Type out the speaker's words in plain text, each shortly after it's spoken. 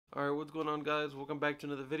Alright, what's going on, guys? Welcome back to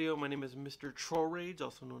another video. My name is Mr. Troll Rage,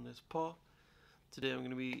 also known as Paul. Today I'm going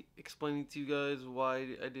to be explaining to you guys why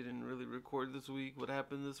I didn't really record this week, what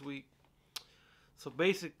happened this week. So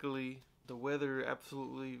basically, the weather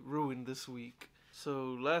absolutely ruined this week.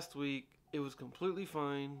 So last week, it was completely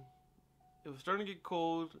fine. It was starting to get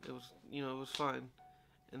cold. It was, it was fine.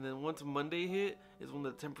 And then once Monday hit, is when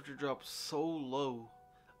the temperature dropped so low.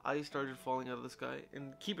 Ice started falling out of the sky.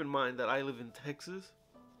 And keep in mind that I live in Texas.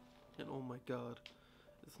 And oh my god,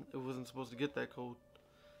 it wasn't supposed to get that cold.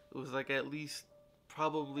 It was like at least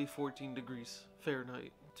probably 14 degrees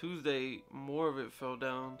Fahrenheit. Tuesday, more of it fell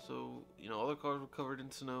down, so all the cars were covered in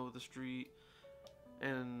snow, the street.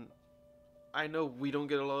 And I know we don't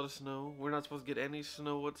get a lot of snow. We're not supposed to get any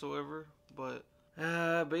snow whatsoever, but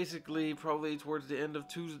basically probably towards the end of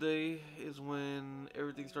Tuesday is when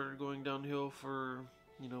everything started going downhill for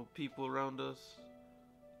people around us,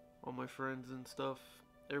 all my friends and stuff.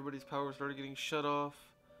 Everybody's power started getting shut off,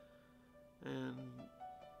 and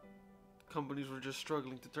companies were just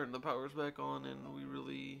struggling to turn the powers back on, and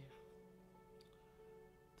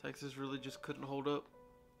Texas really just couldn't hold up.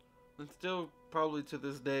 And still, probably to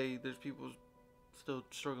this day, there's people still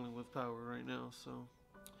struggling with power right now, so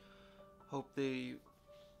hope they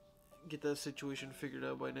get that situation figured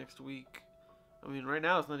out by next week. I mean, right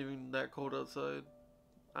now it's not even that cold outside.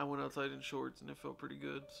 I went outside in shorts and it felt pretty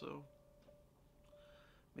good, so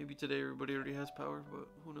maybe today everybody already has power, but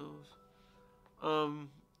who knows.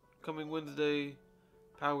 Coming Wednesday,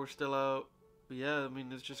 power's still out. But yeah, I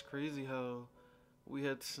mean, it's just crazy how we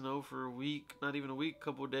had snow for a week, not even a week,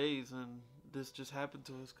 couple days, and this just happened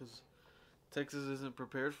to us because Texas isn't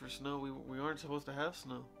prepared for snow. We aren't supposed to have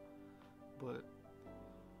snow. But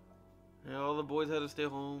yeah, all the boys had to stay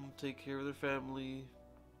home, take care of their family.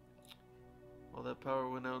 All that power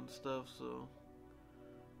went out and stuff, so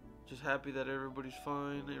just happy that everybody's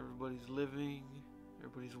fine, everybody's living,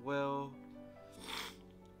 everybody's well,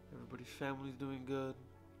 everybody's family's doing good.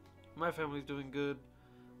 My family's doing good.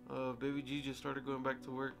 Baby G just started going back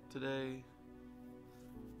to work today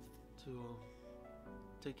to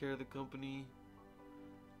take care of the company,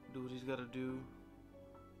 do what he's got to do,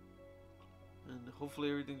 and hopefully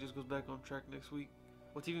everything just goes back on track next week.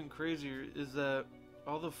 What's even crazier is that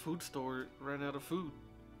all the food store ran out of food.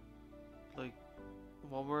 Like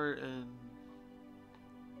Walmart and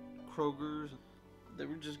Kroger's, they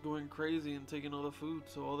were just going crazy and taking all the food,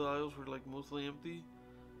 so all the aisles were like mostly empty.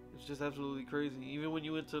 It's just absolutely crazy. Even when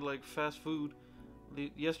you went to like fast food,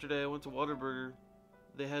 yesterday I went to Whataburger,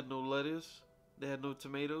 they had no lettuce, they had no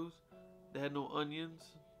tomatoes, they had no onions.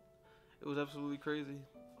 It was absolutely crazy.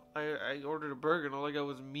 I ordered a burger and all I got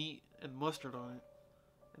was meat and mustard on it,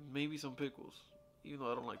 and maybe some pickles, even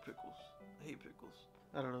though I don't like pickles. I hate pickles.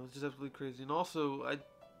 I don't know, it's just absolutely crazy. And also,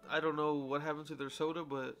 I don't know what happened to their soda,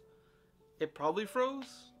 but it probably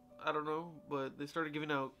froze. I don't know, but they started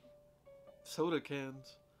giving out soda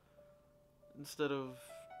cans instead of,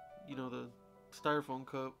 the styrofoam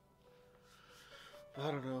cup.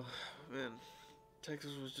 I don't know, man.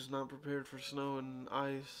 Texas was just not prepared for snow and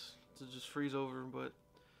ice to just freeze over, but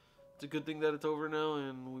it's a good thing that it's over now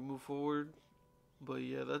and we move forward. But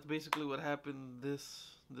yeah, that's basically what happened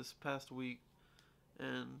this past week.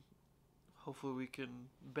 And hopefully we can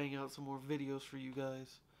bang out some more videos for you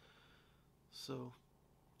guys. So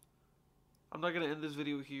I'm not going to end this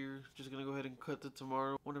video here. Just going to go ahead and cut to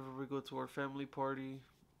tomorrow. Whenever we go to our family party,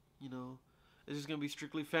 it's just going to be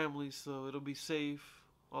strictly family, so it'll be safe.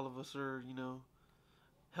 All of us are,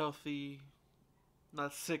 healthy,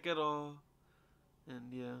 not sick at all.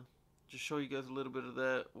 And yeah, just show you guys a little bit of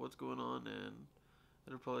that, what's going on, and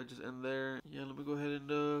it'll probably just end there. Yeah, let me go ahead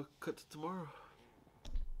and cut to tomorrow.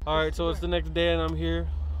 Alright, so it's the next day and I'm here.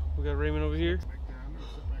 We got Raymond over here.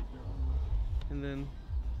 And then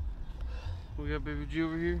we got Baby G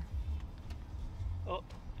over here. Oh,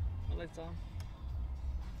 my light's on.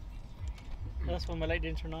 That's when my light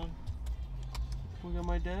didn't turn on. We got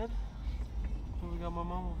my dad. And we got my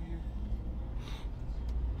mom over here.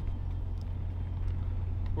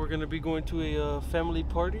 We're gonna be going to a family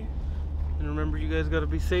party. And remember, you guys gotta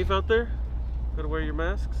be safe out there. Gotta wear your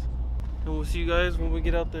masks. And we'll see you guys when we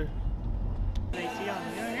get out there.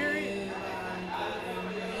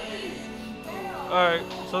 Alright,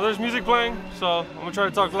 so there's music playing, so I'm gonna try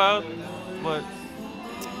to talk loud, but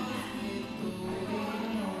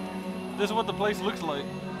this is what the place looks like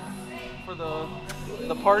for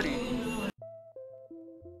the party.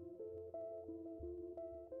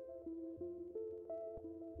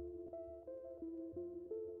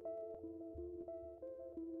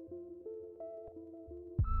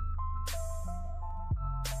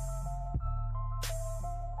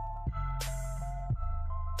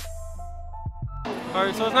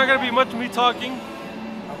 Alright, so it's not going to be much me talking.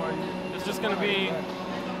 It's just going to be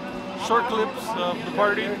short clips of the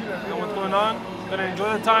party and what's going on. I'm going to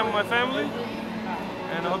enjoy the time with my family.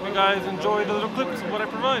 And I hope you guys enjoy the little clips of what I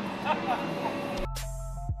provide.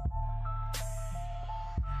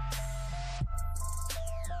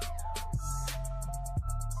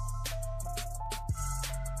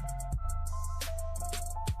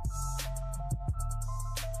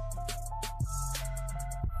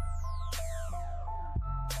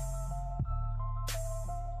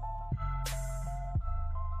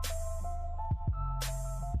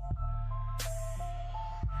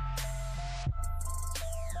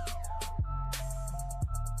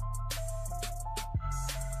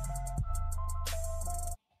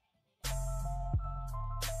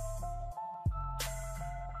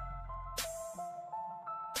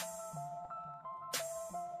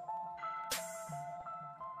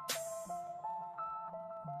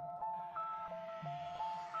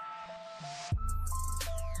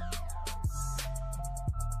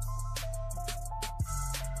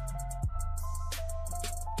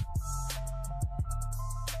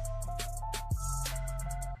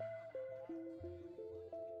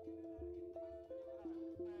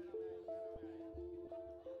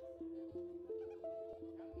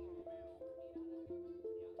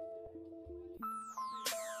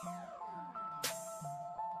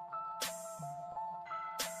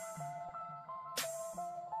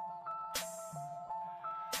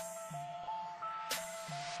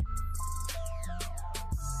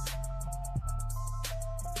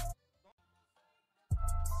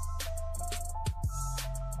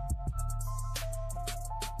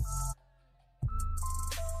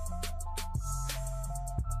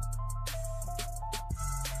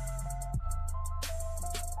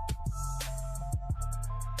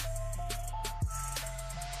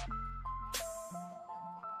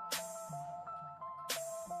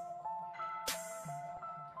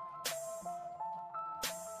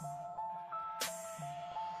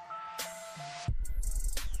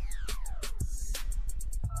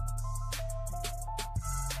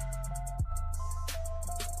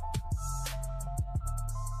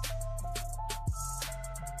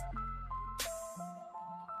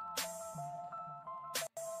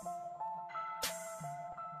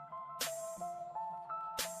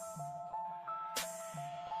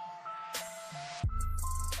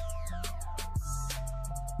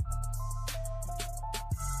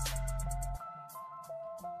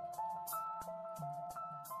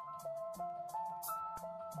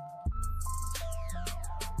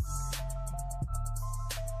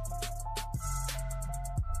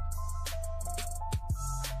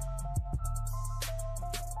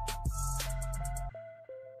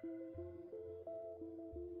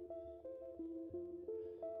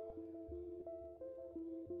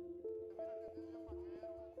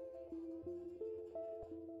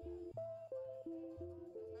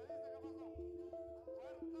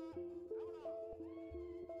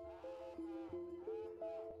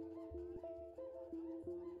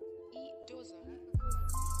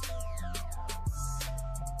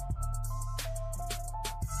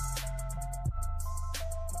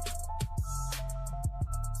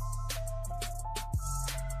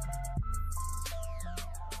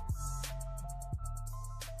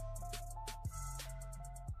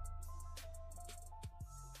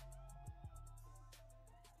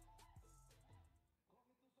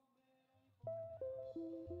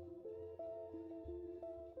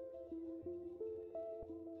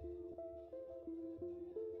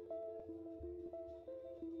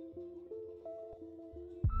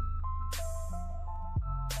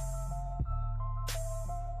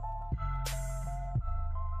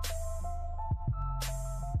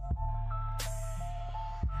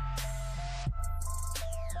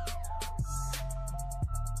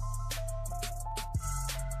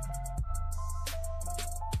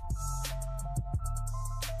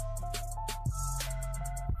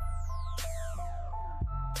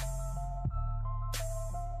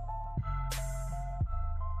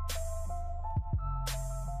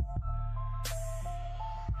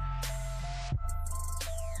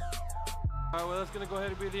 Alright, well, that's going to go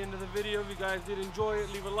ahead and be the end of the video. If you guys did enjoy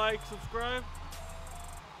it, leave a like, subscribe,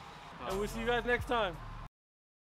 and we'll see you guys next time.